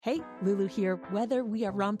Hey, Lulu here. Whether we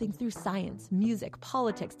are romping through science, music,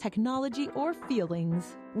 politics, technology, or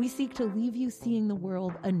feelings, we seek to leave you seeing the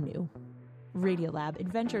world anew. Radiolab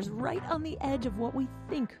adventures right on the edge of what we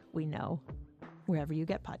think we know, wherever you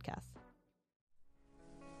get podcasts.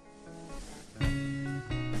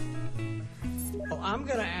 Well, I'm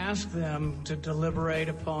going to ask them to deliberate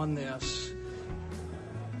upon this.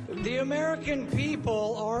 The American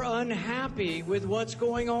people are unhappy with what's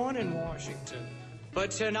going on in Washington.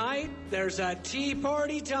 But tonight, there's a Tea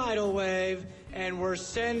Party tidal wave, and we're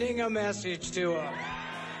sending a message to them.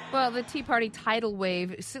 Well, the Tea Party tidal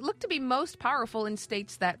wave looked to be most powerful in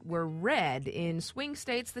states that were red. In swing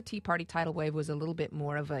states, the Tea Party tidal wave was a little bit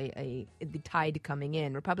more of the tide coming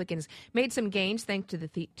in. Republicans made some gains thanks to the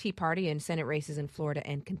Tea Party in Senate races in Florida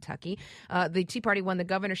and Kentucky. The Tea Party won the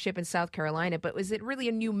governorship in South Carolina, but was it really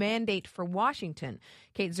a new mandate for Washington?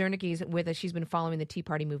 Kate Zernike is with us. She's been following the Tea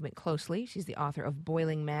Party movement closely. She's the author of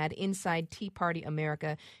Boiling Mad, Inside Tea Party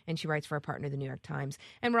America, and she writes for our partner, The New York Times.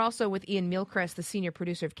 And we're also with Ian Milcrest, the senior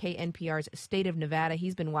producer of KNPR's State of Nevada.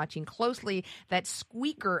 He's been watching closely that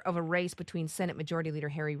squeaker of a race between Senate Majority Leader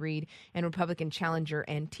Harry Reid and Republican challenger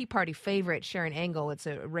and Tea Party favorite Sharon Angle. It's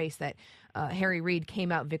a race that Harry Reid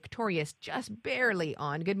came out victorious just barely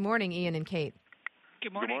on. Good morning, Ian and Kate.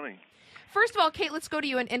 Good morning. Good morning. First of all, Kate, let's go to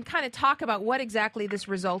you and kind of talk about what exactly this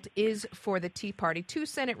result is for the Tea Party. 2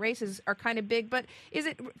 Senate races are kind of big, but is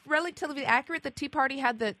it relatively accurate that Tea Party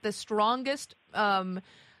had the strongest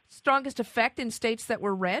effect in states that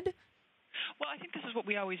were red? Well, I think this is what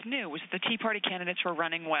we always knew, was the Tea Party candidates were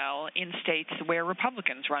running well in states where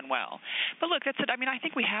Republicans run well. But look, that's it. I mean, I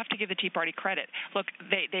think we have to give the Tea Party credit. Look,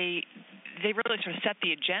 they really sort of set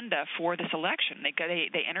the agenda for this election.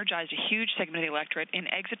 They energized a huge segment of the electorate. In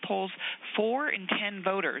exit polls, 4 in 10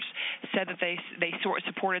 voters said that they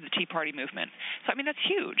supported the Tea Party movement. So I mean, that's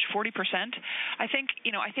huge, 40%. I think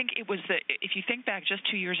it was if you think back just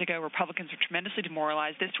 2 years ago, Republicans were tremendously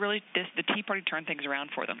demoralized. The Tea Party turned things around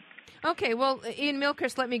for them. Okay, well, Ian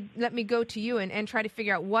Milcrest, let me go to you and try to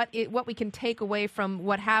figure out what we can take away from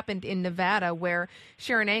what happened in Nevada, where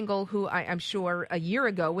Sharon Angle, who I'm sure a year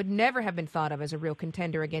ago would never have been thought of as a real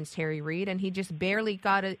contender against Harry Reid, and he just barely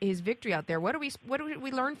got his victory out there. What do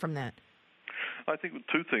we learn from that? I think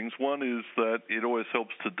 2 things. One is that it always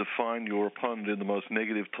helps to define your opponent in the most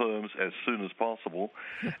negative terms as soon as possible.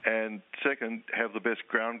 And second, have the best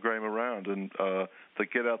ground game around. And the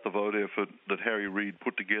Get Out the Vote effort that Harry Reid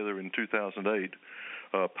put together in 2008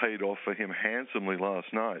 paid off for him handsomely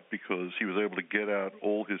last night, because he was able to get out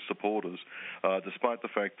all his supporters, despite the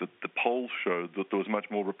fact that the polls showed that there was much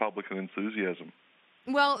more Republican enthusiasm.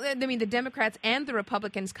 Well, I mean, the Democrats and the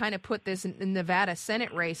Republicans kind of put this in Nevada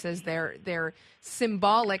Senate race as their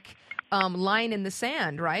symbolic line in the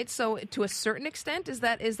sand, right? So, to a certain extent, is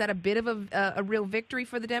that a bit of a real victory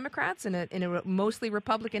for the Democrats in a mostly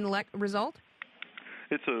Republican result?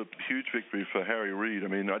 It's a huge victory for Harry Reid. I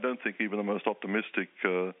mean, I don't think even the most optimistic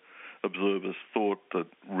observers thought that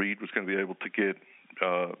Reid was going to be able to get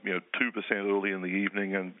 2% early in the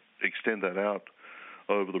evening and extend that out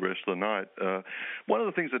over the rest of the night. One of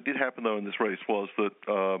the things that did happen, though, in this race was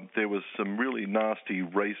that there was some really nasty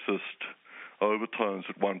racist overtones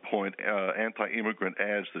at one point, anti-immigrant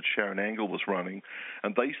ads that Sharon Angle was running,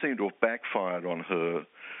 and they seem to have backfired on her.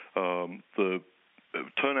 The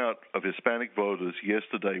turnout of Hispanic voters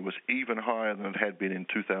yesterday was even higher than it had been in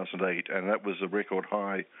 2008, and that was a record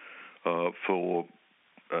high for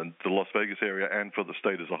the Las Vegas area and for the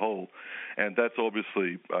state as a whole. And that's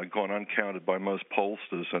obviously gone uncounted by most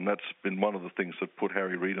pollsters, and that's been one of the things that put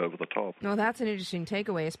Harry Reid over the top. Well, that's an interesting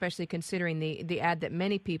takeaway, especially considering the ad that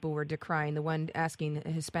many people were decrying, the one asking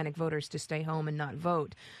Hispanic voters to stay home and not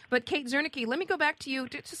vote. But Kate Zernike, let me go back to you,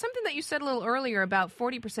 to something that you said a little earlier about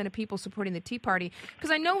 40% of people supporting the Tea Party, because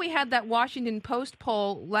I know we had that Washington Post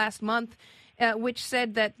poll last month which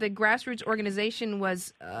said that the grassroots organization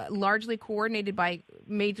was largely coordinated by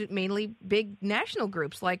mainly big national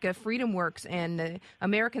groups like Freedom Works and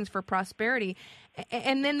Americans for Prosperity.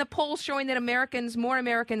 And then the polls showing that more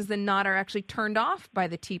Americans than not are actually turned off by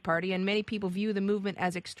the Tea Party, and many people view the movement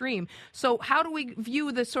as extreme. So how do we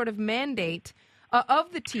view the sort of mandate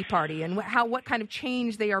of the Tea Party and what kind of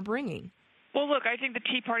change they are bringing? Well, look, I think the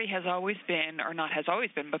Tea Party has always been, or not has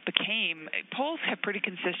always been, but polls have pretty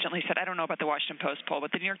consistently said, I don't know about the Washington Post poll,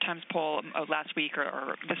 but the New York Times poll of last week,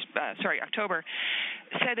 October,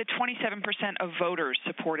 said that 27% of voters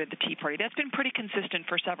supported the Tea Party. That's been pretty consistent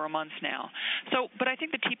for several months now. But I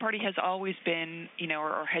think the Tea Party has always been,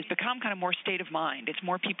 or has become kind of more state of mind. It's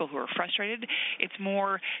more people who are frustrated. It's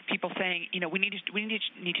more people saying, we need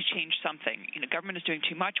to change something. Government is doing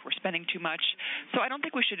too much. We're spending too much. So I don't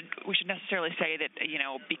think we should necessarily necessarily say that,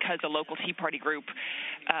 because a local Tea Party group,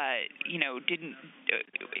 didn't,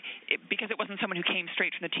 because it wasn't someone who came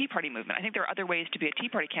straight from the Tea Party movement. I think there are other ways to be a Tea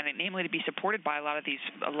Party candidate, namely to be supported by a lot of these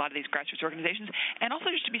grassroots organizations, and also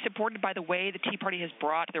just to be supported by the way the Tea Party has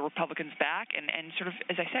brought the Republicans back and sort of,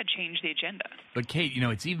 as I said, changed the agenda. But Kate,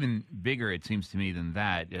 it's even bigger, it seems to me, than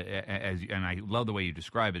that. And I love the way you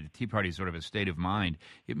describe it. The Tea Party is sort of a state of mind.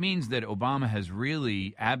 It means that Obama has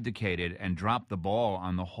really abdicated and dropped the ball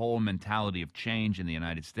on the whole mentality of change in the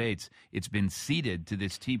United States. It's been ceded to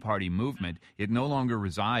this Tea Party movement. It no longer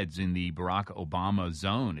resides in the Barack Obama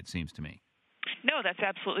zone, it seems to me. No, that's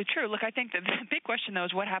absolutely true. Look, I think that the big question, though,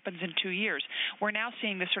 is what happens in 2 years. We're now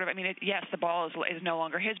seeing this sort of, yes, the ball is no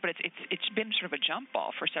longer his, but it's been sort of a jump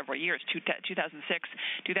ball for several years. 2006,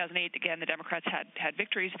 2008, again, the Democrats had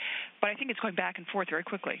victories, but I think it's going back and forth very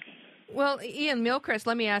quickly. Well, Ian Milchrist,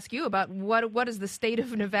 let me ask you about what is the state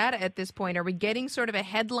of Nevada at this point? Are we getting sort of a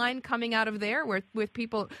headline coming out of there with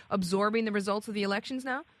people absorbing the results of the elections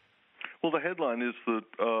now? Well, the headline is that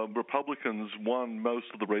Republicans won most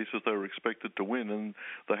of the races they were expected to win, and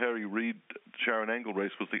the Harry Reid-Sharon Angle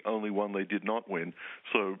race was the only one they did not win.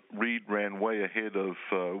 So Reid ran way ahead of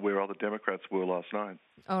where other Democrats were last night.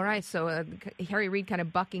 All right, so Harry Reid kind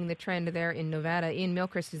of bucking the trend there in Nevada. Ian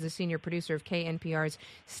Milchrist is the senior producer of KNPR's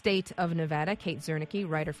State of Nevada. Kate Zernike,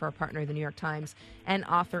 writer for our partner, The New York Times, and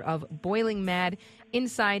author of Boiling Mad,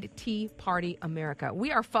 Inside Tea Party America.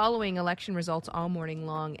 We are following election results all morning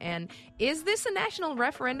long. And is this a national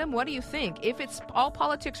referendum? What do you think? If it's all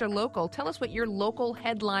politics are local, tell us what your local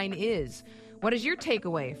headline is. What is your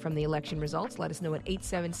takeaway from the election results? Let us know at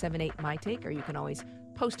 8778-MY-TAKE, or you can always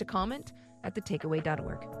post a comment at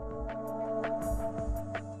thetakeaway.org.